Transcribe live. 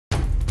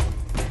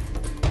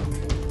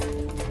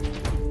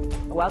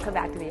Welcome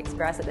back to The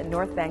Express at the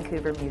North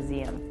Vancouver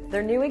Museum.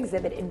 Their new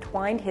exhibit,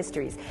 Entwined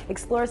Histories,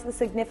 explores the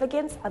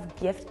significance of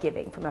gift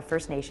giving from a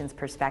First Nations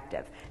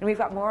perspective. And we've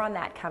got more on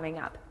that coming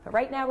up. But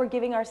right now we're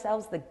giving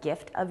ourselves the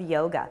gift of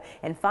yoga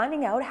and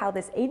finding out how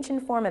this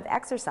ancient form of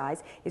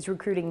exercise is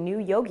recruiting new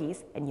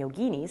yogis and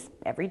yoginis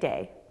every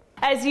day.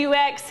 As you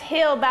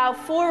exhale, bow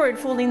forward,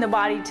 folding the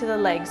body to the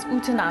legs,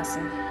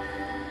 Uttanasana.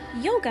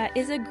 Yoga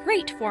is a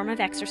great form of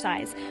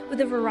exercise with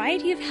a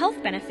variety of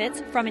health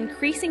benefits, from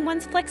increasing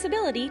one's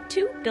flexibility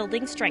to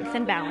building strength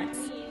and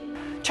balance.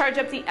 Charge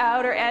up the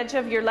outer edge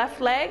of your left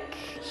leg.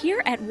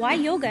 Here at Y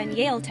Yoga in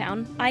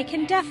Yaletown, I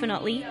can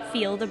definitely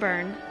feel the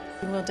burn.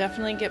 You will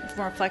definitely get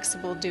more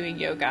flexible doing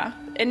yoga.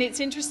 And it's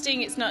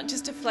interesting, it's not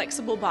just a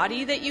flexible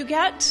body that you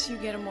get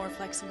a more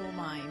flexible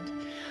mind.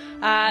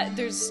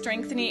 There's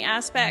strengthening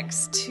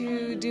aspects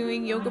to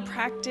doing yoga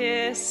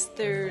practice.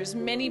 There's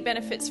many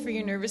benefits for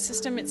your nervous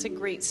system. It's a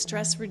great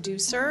stress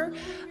reducer.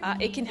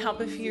 It can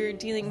help if you're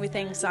dealing with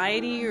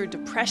anxiety or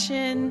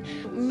depression.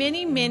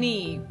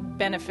 Many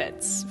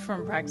benefits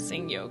from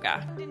practicing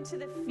yoga.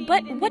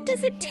 But what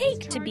does it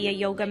take to be a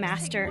yoga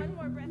master?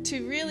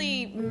 To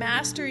really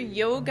master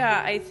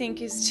yoga, I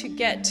think, is to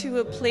get to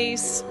a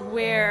place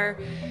where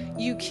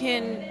you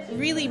can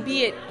really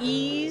be at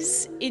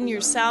ease in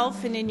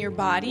yourself and in your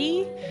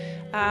body.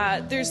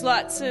 There's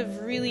lots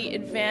of really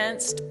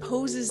advanced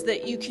poses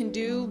that you can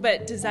do,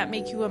 but does that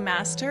make you a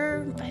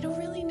master? I don't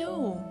really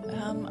know.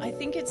 I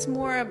think it's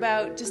more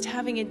about just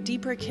having a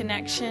deeper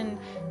connection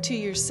to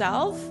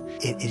yourself.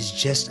 It is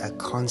just a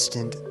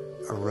constant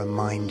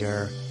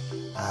reminder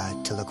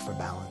to look for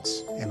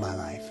balance in my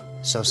life.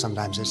 So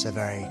sometimes it's a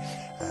very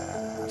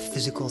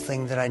physical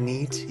thing that I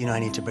need. I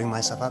need to bring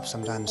myself up.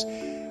 Sometimes,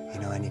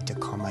 I need to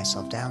calm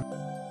myself down.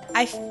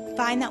 I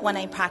find that when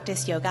I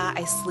practice yoga,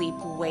 I sleep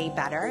way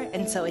better,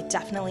 and so it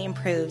definitely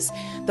improves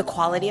the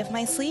quality of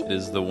my sleep. It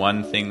is the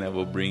one thing that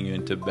will bring you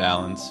into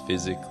balance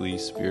physically,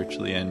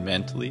 spiritually, and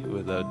mentally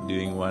without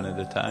doing one at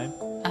a time.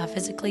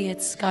 Physically,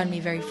 it's gotten me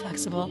very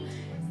flexible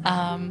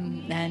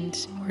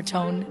and more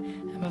toned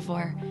than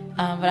before.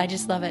 But I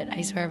just love it.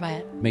 I swear by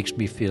it. Makes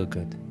me feel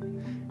good.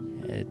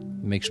 It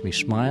makes me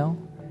smile,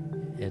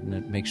 and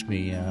it makes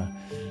me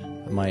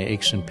my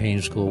aches and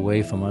pains go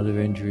away from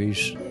other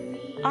injuries.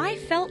 I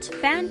felt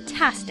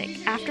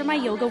fantastic after my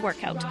yoga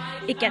workout.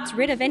 It gets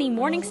rid of any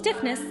morning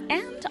stiffness,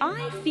 and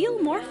I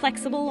feel more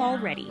flexible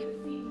already.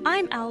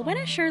 I'm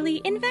Alwena Shirley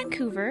in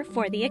Vancouver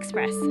for The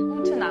Express.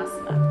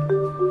 Uttanasana.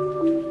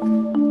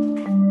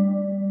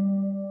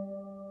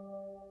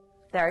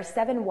 There are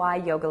 7 Y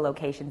Yoga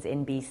locations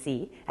in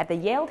BC. At the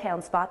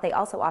Yaletown spot, they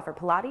also offer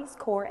Pilates,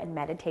 core, and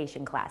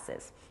meditation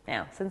classes.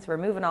 Now, since we're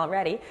moving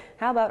already,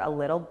 how about a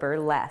little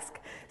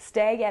burlesque?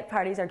 Stagette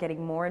parties are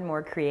getting more and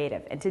more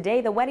creative, and today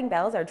the Wedding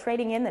Bells are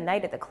trading in the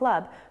night at the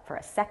club for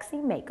a sexy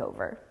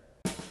makeover.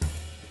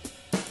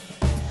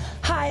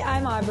 Hi,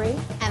 I'm Aubrey.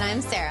 And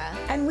I'm Sarah.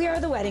 And we are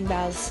the Wedding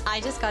Bells.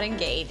 I just got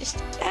engaged.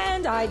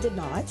 And I did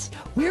not.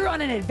 We're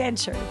on an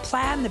adventure to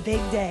plan the big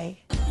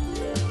day.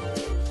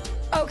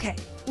 Okay.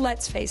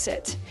 Let's face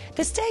it,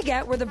 the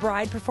stagette where the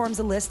bride performs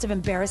a list of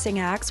embarrassing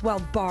acts while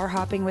bar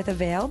hopping with a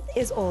veil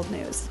is old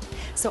news.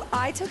 So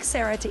I took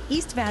Sarah to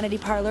East Vanity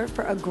Parlor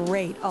for a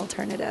great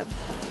alternative.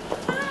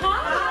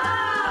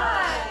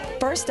 Hi!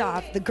 First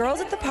off, the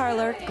girls at the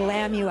parlor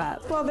glam you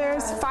up. Well,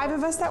 there's 5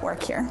 of us that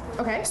work here.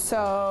 Okay.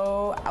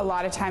 So a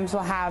lot of times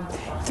we'll have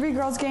 3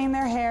 girls getting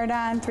their hair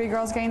done, 3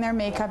 girls getting their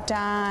makeup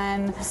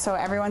done. So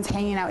everyone's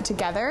hanging out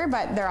together,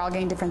 but they're all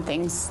getting different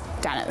things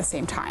done at the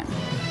same time.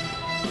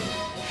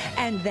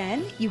 And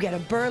then you get a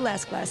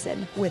burlesque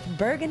lesson with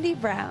Burgundy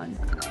Brown.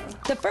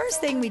 The first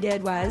thing we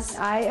did was...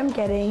 I am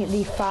getting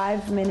the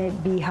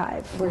 5-minute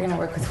beehive. We're going to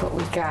work with what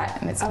we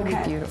got, and it's going to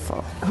be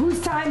beautiful.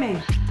 Who's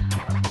timing?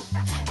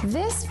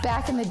 This,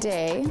 back in the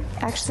day,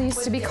 actually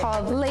used to be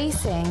called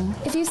lacing.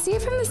 If you see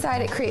it from the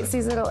side, it creates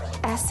these little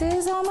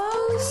S's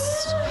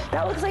almost.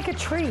 That looks like a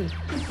tree.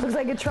 Looks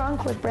like a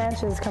trunk with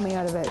branches coming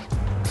out of it.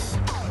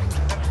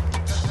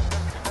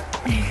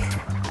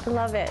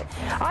 Love it.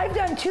 I've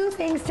done 2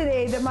 things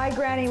today that my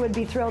granny would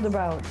be thrilled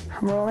about.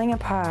 I'm rolling a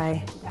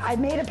pie. I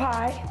made a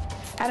pie,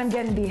 and I'm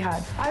getting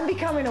beehive. I'm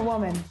becoming a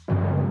woman.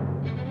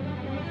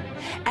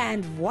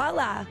 And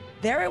voila,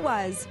 there it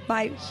was,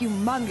 my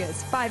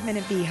humongous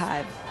 5-minute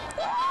beehive.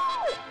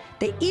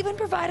 They even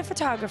provide a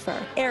photographer,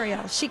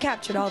 Ariel. She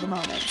captured all the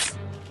moments.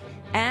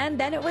 And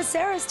then it was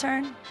Sarah's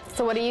turn.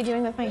 So what are you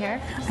doing with my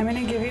hair? I'm going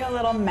to give you a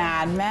little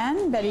Mad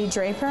Men, Betty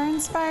Draper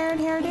inspired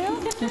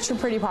hairdo, which are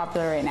pretty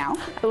popular right now.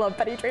 I love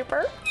Betty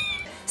Draper.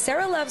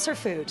 Sarah loves her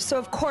food, so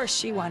of course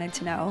she wanted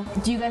to know.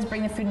 Do you guys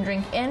bring the food and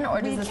drink in,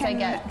 or does the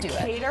stagette do it?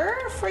 Cater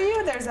for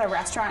you. There's a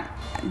restaurant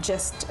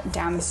just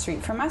down the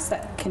street from us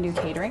that can do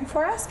catering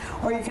for us,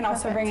 or you can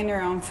also bring in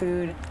your own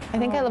food. I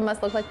think I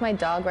must look like my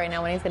dog right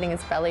now when he's getting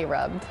his belly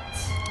rubbed.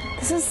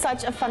 This is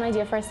such a fun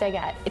idea for a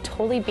stagette. It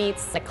totally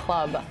beats the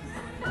club.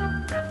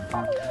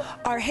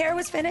 Our hair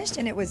was finished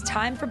and it was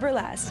time for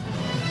burlesque.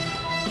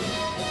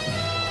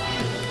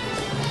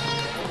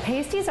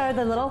 pasties are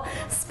the little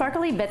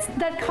sparkly bits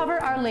that cover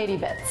our lady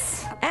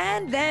bits.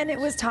 And then it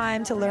was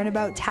time to learn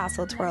about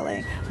tassel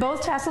twirling.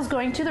 Both tassels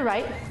going to the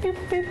right. Boop,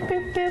 boop,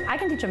 boop, boop. I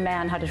can teach a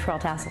man how to twirl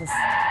tassels.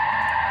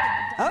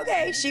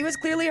 Okay, she was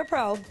clearly a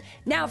pro.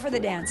 Now for the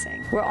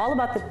dancing. We're all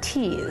about the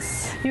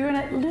T's. You're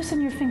gonna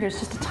loosen your fingers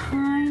just a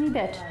tiny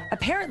bit.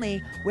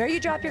 Apparently, where you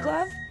drop your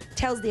glove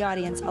tells the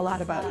audience a lot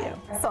about you.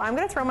 So I'm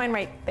gonna throw mine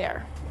right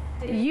there.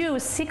 You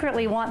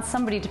secretly want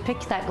somebody to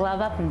pick that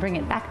glove up and bring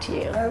it back to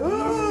you.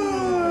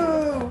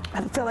 Ooh.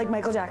 I feel like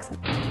Michael Jackson.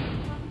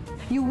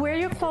 You wear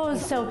your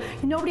clothes so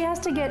nobody has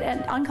to get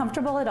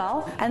uncomfortable at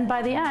all. And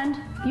by the end,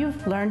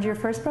 you've learned your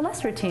first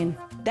burlesque routine.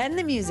 Then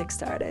the music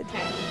started.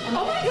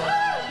 Oh my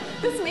God!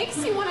 This makes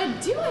you want to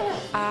do it.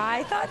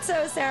 I thought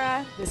so,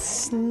 Sarah. The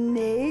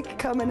snake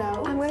coming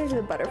out. I'm going to do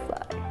the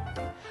butterfly.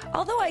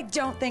 Although I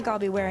don't think I'll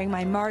be wearing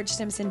my Marge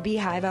Simpson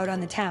beehive out on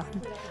the town,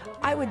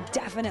 I would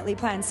definitely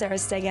plan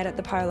Sarah's stagette at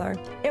the parlor.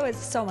 It was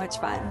so much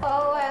fun.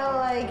 Oh, I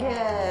like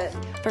it.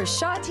 For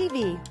Shaw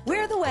TV,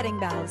 we're the Wedding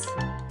Bells.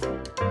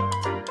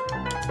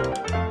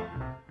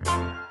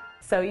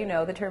 So you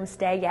know the term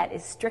stagette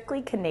is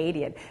strictly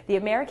Canadian. The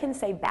Americans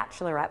say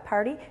bachelorette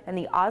party, and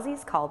the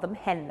Aussies call them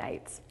hen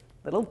nights.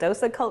 Little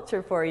dose of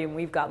culture for you, and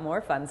we've got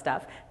more fun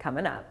stuff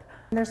coming up.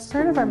 There's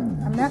sort of a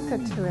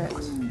method to it.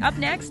 Up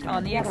next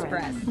on The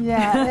Express.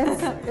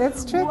 Yeah,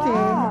 it's tricky.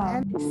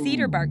 Wow.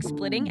 Cedar bark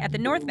splitting at the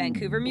North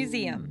Vancouver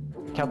Museum.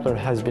 Kepler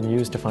has been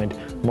used to find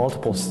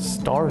multiple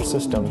star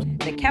systems.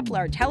 The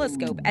Keplar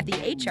Telescope at the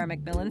H.R.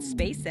 MacMillan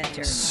Space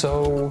Center.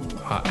 So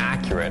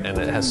accurate, and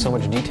it has so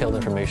much detailed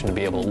information to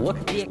be able to look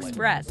at. The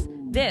Express.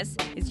 This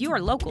is your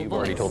local You've voice.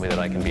 already told me that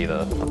I can be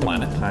the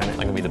planet.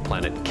 I can be the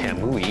planet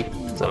Kamui.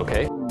 Is that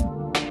okay?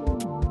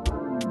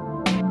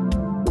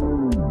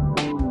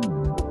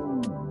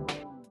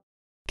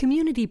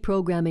 Community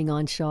programming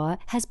on Shaw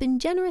has been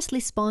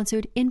generously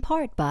sponsored in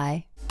part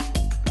by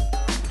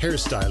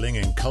hairstyling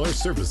and color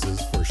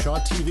services for Shaw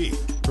TV,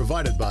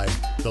 provided by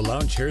the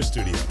Lounge Hair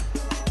Studio,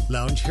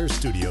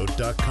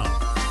 loungehairstudio.com.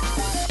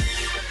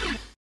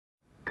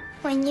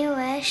 When you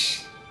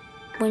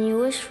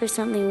wish for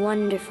something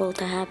wonderful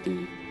to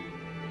happen,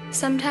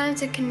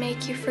 sometimes it can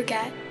make you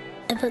forget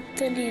about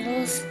the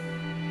needles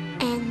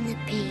and the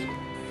pain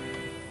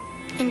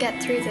and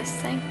get through this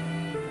thing.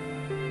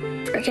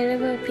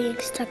 Forget about being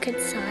stuck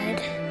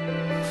inside.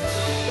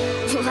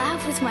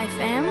 Laugh with my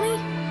family.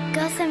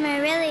 Go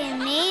somewhere really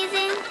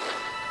amazing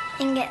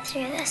and get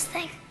through this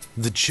thing.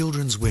 The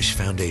Children's Wish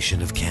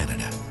Foundation of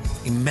Canada.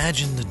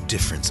 Imagine the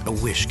difference a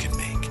wish can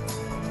make.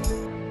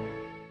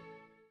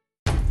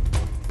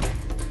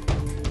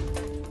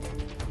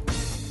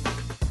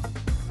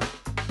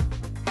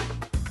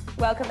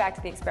 Welcome back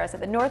to The Express at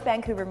the North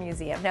Vancouver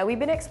Museum. Now, we've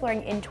been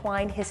exploring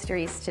Entwined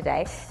Histories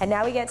today, and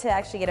now we get to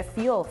actually get a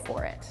feel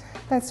for it.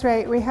 That's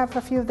right. We have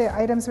a few of the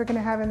items we're going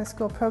to have in the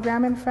school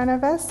program in front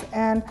of us,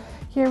 and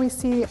here we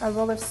see a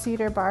roll of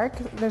cedar bark.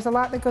 There's a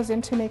lot that goes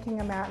into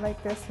making a mat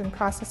like this and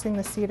processing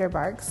the cedar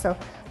bark. So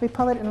we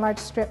pull it in large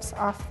strips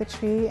off the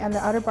tree, and the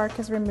outer bark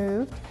is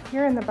removed.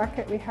 Here in the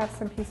bucket we have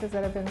some pieces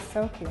that have been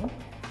soaking,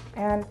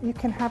 and you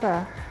can have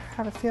a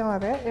feel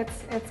of it.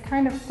 It's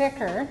kind of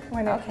thicker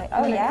when it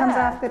comes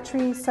off the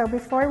tree. So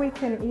before we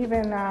can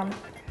even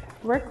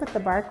work with the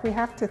bark, we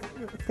have to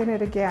thin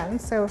it again.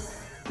 So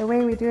the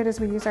way we do it is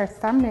we use our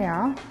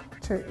thumbnail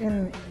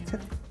and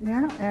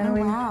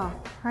we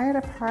pry it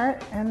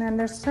apart, and then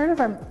there's sort of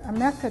a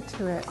method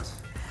to it.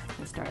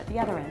 We'll start at the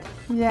other end.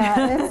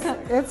 Yeah,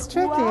 it's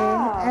tricky.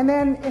 Wow. And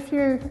then if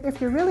you're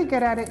really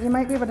good at it, you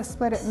might be able to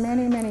split it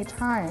many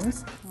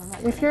times.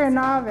 If you're a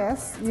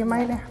novice, you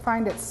might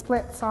find it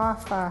splits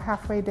off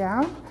halfway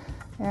down,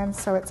 and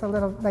so it's a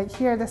little like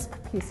here. This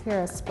piece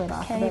here is split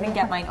off. Can't even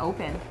get mine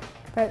open.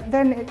 But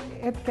then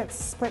it gets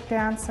split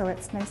down so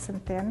it's nice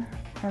and thin.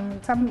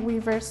 And some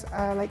weavers,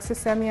 like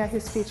Sisemia,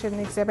 who's featured in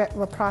the exhibit,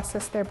 will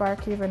process their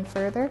bark even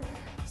further.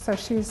 So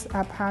she's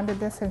pounded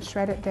this and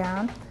shredded it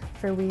down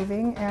for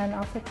weaving, and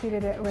also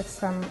treated it with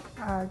some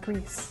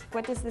grease.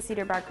 What does the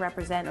cedar bark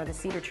represent, or the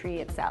cedar tree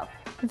itself?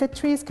 The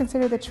tree is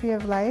considered the tree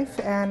of life,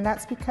 and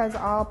that's because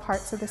all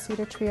parts of the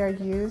cedar tree are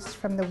used,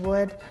 from the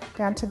wood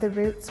down to the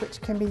roots, which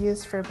can be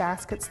used for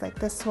baskets like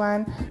this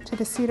one, to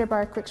the cedar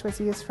bark, which was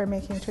used for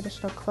making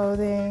traditional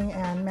clothing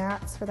and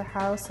mats for the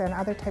house and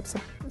other types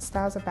of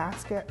styles of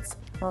baskets.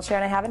 Well,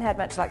 Sharon, I haven't had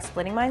much luck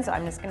splitting mine, so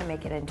I'm just going to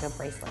make it into a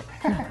bracelet.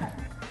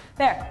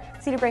 There,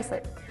 cedar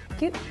bracelet.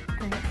 Cute.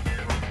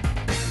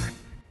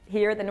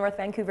 Here at the North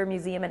Vancouver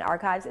Museum and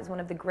Archives is one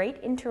of the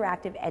great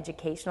interactive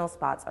educational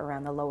spots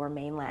around the Lower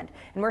Mainland.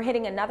 And we're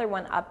hitting another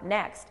one up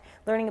next,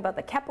 learning about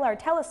the Keplar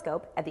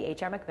Telescope at the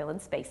H.R. MacMillan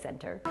Space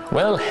Center.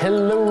 Well,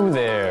 hello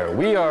there.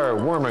 We are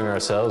warming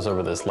ourselves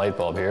over this light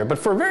bulb here, but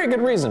for a very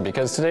good reason,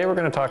 because today we're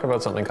going to talk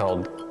about something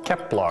called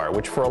Keplar,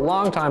 which for a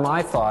long time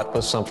I thought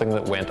was something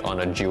that went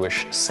on a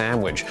Jewish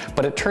sandwich.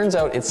 But it turns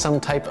out it's some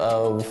type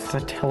of... It's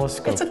a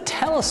telescope. It's a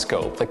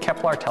telescope, the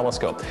Keplar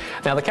Telescope.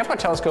 Now, the Keplar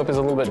Telescope is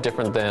a little bit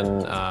different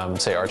than,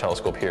 say, our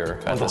telescope here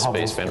at the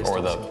Space Van, or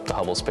the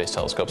Hubble Space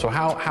Telescope. So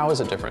how is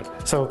it different?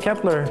 So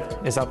Kepler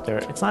is up there.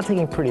 It's not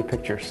taking pretty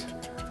pictures.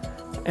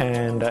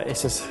 and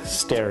it's just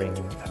staring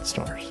at the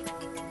stars.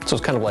 So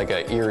it's kind of like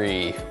an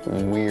eerie,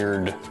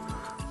 weird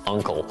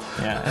uncle.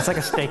 Yeah, it's like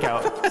a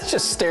stakeout. It's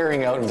just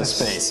staring out into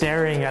space.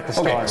 Staring at the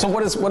stars. Okay,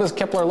 so what is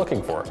Kepler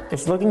looking for?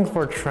 It's looking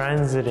for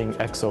transiting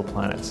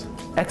exoplanets.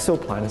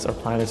 Exoplanets are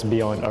planets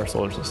beyond our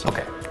solar system.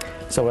 Okay.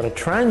 So what a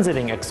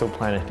transiting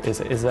exoplanet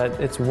is that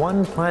it's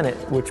one planet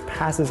which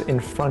passes in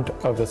front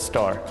of the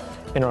star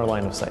in our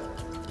line of sight.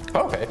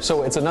 Okay,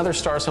 so it's another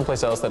star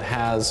someplace else that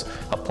has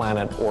a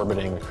planet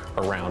orbiting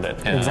around it.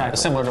 Exactly.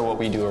 Similar to what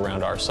we do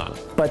around our sun.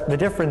 But the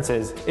difference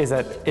is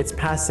that it's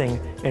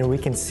passing and we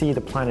can see the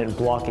planet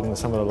blocking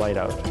some of the light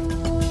out.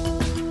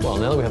 Well,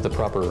 now that we have the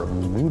proper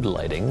mood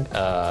lighting,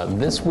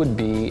 this would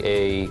be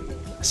a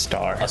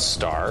star. A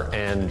star,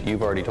 and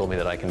you've already told me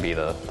that I can be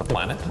the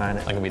planet. I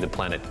can be the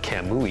planet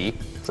Kamui.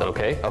 Is that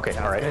okay? Okay,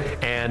 all right.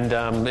 And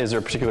is there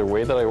a particular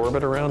way that I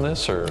orbit around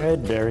this, or?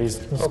 It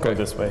varies. Let's go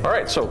this way. All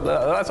right, so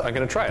I'm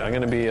going to try it. I'm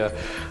going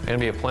to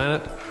be a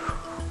planet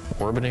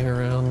orbiting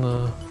around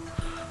the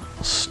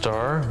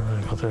star.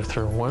 I go there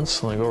through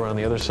once, and I go around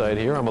the other side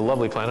here. I'm a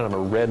lovely planet. I'm a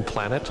red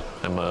planet.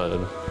 I'm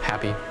a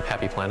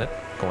happy planet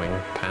going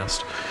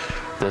past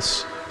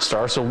this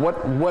star. So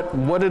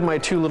what did my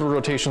two little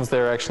rotations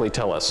there actually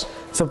tell us?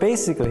 So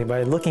basically,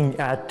 by looking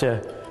at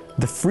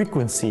the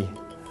frequency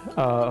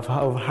of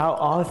how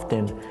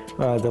often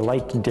the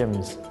light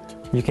dims,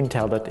 you can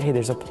tell that, hey,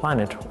 there's a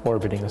planet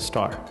orbiting a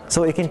star.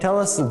 So it can tell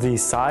us the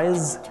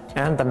size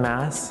and the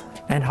mass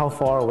and how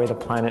far away the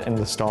planet and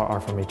the star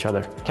are from each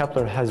other.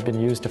 Kepler has been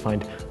used to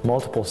find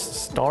multiple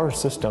star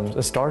systems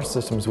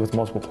with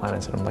multiple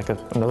planets in them, like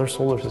another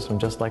solar system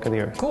just like the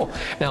Earth. Cool.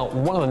 Now,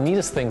 one of the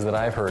neatest things that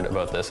I've heard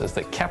about this is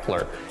that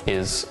Kepler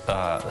is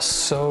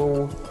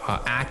so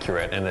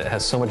accurate, and it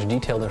has so much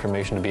detailed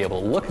information to be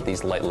able to look at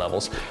these light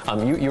levels.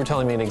 You were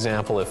telling me an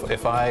example.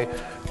 If I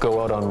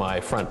go out on my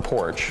front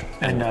porch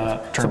and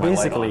turn my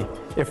light on.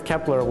 If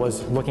Kepler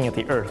was looking at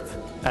the Earth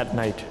at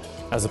night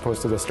as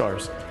opposed to the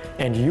stars,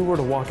 and you were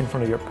to walk in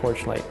front of your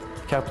porch light,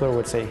 Kepler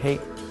would say, hey,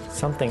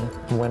 something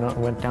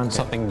went down there.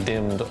 Something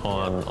dimmed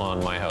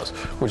on my house,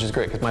 which is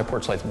great because my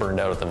porch light's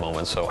burned out at the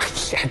moment, so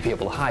I'd be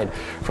able to hide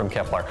from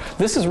Kepler.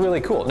 This is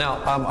really cool.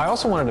 Now, I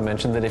also wanted to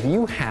mention that if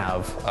you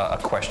have a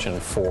question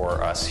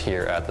for us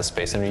here at the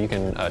Space Center, you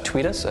can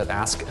tweet us at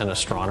Ask an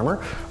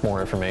Astronomer.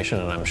 More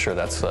information, and I'm sure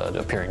that's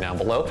appearing down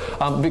below,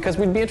 because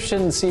we'd be interested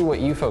in see what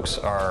you folks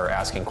are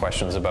asking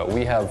questions about.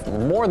 We have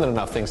more than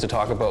enough things to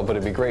talk about, but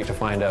it'd be great to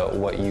find out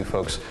what you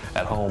folks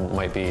at home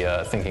might be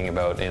thinking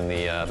about in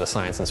the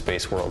science and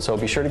space world. So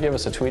be sure to give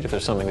us a tweet if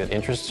there's something that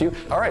interests you.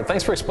 All right,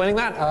 thanks for explaining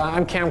that.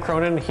 I'm Cam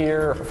Cronin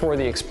here for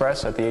the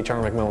Express at the H.R.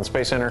 MacMillan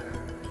Space Center.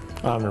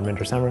 I'm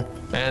Raminder.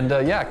 And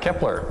yeah,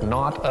 Kepler,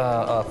 not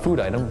a food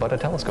item, but a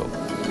telescope.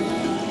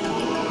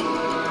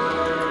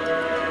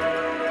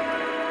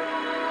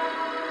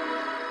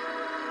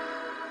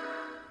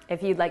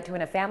 If you'd like to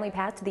win a family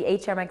pass to the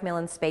H.R.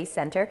 MacMillan Space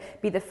Center,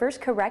 be the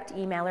first correct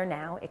emailer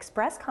now.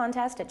 Express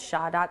contest at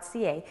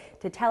shaw.ca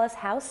to tell us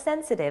how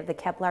sensitive the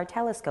Kepler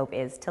Telescope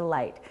is to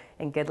light.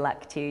 And good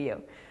luck to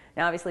you.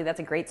 Now, obviously, that's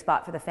a great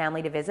spot for the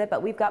family to visit,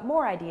 but we've got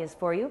more ideas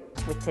for you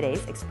with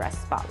today's Express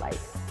Spotlight.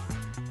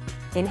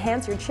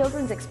 Enhance your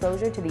children's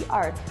exposure to the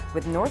arts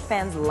with North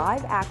Van's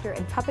live actor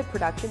and puppet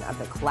production of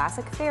the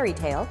classic fairy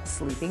tale,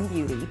 Sleeping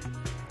Beauty.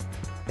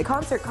 The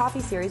Concert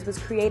Coffee series was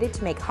created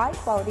to make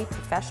high-quality,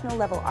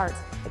 professional-level arts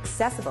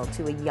accessible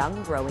to a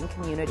young, growing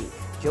community.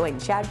 Join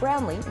Chad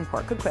Brownlee in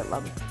Port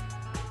Coquitlam.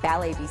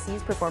 Ballet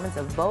BC's performance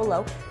of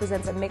Bolo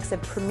presents a mix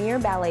of premier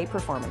ballet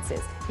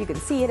performances. You can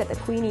see it at the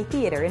Queenie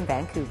Theatre in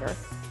Vancouver.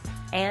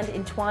 And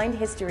Entwined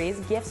Histories,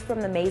 gifts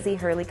from the Maisie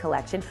Hurley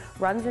collection,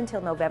 runs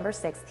until November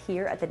 6th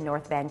here at the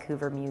North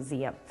Vancouver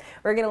Museum.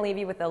 We're going to leave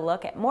you with a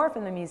look at more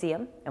from the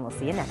museum, and we'll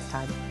see you next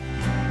time.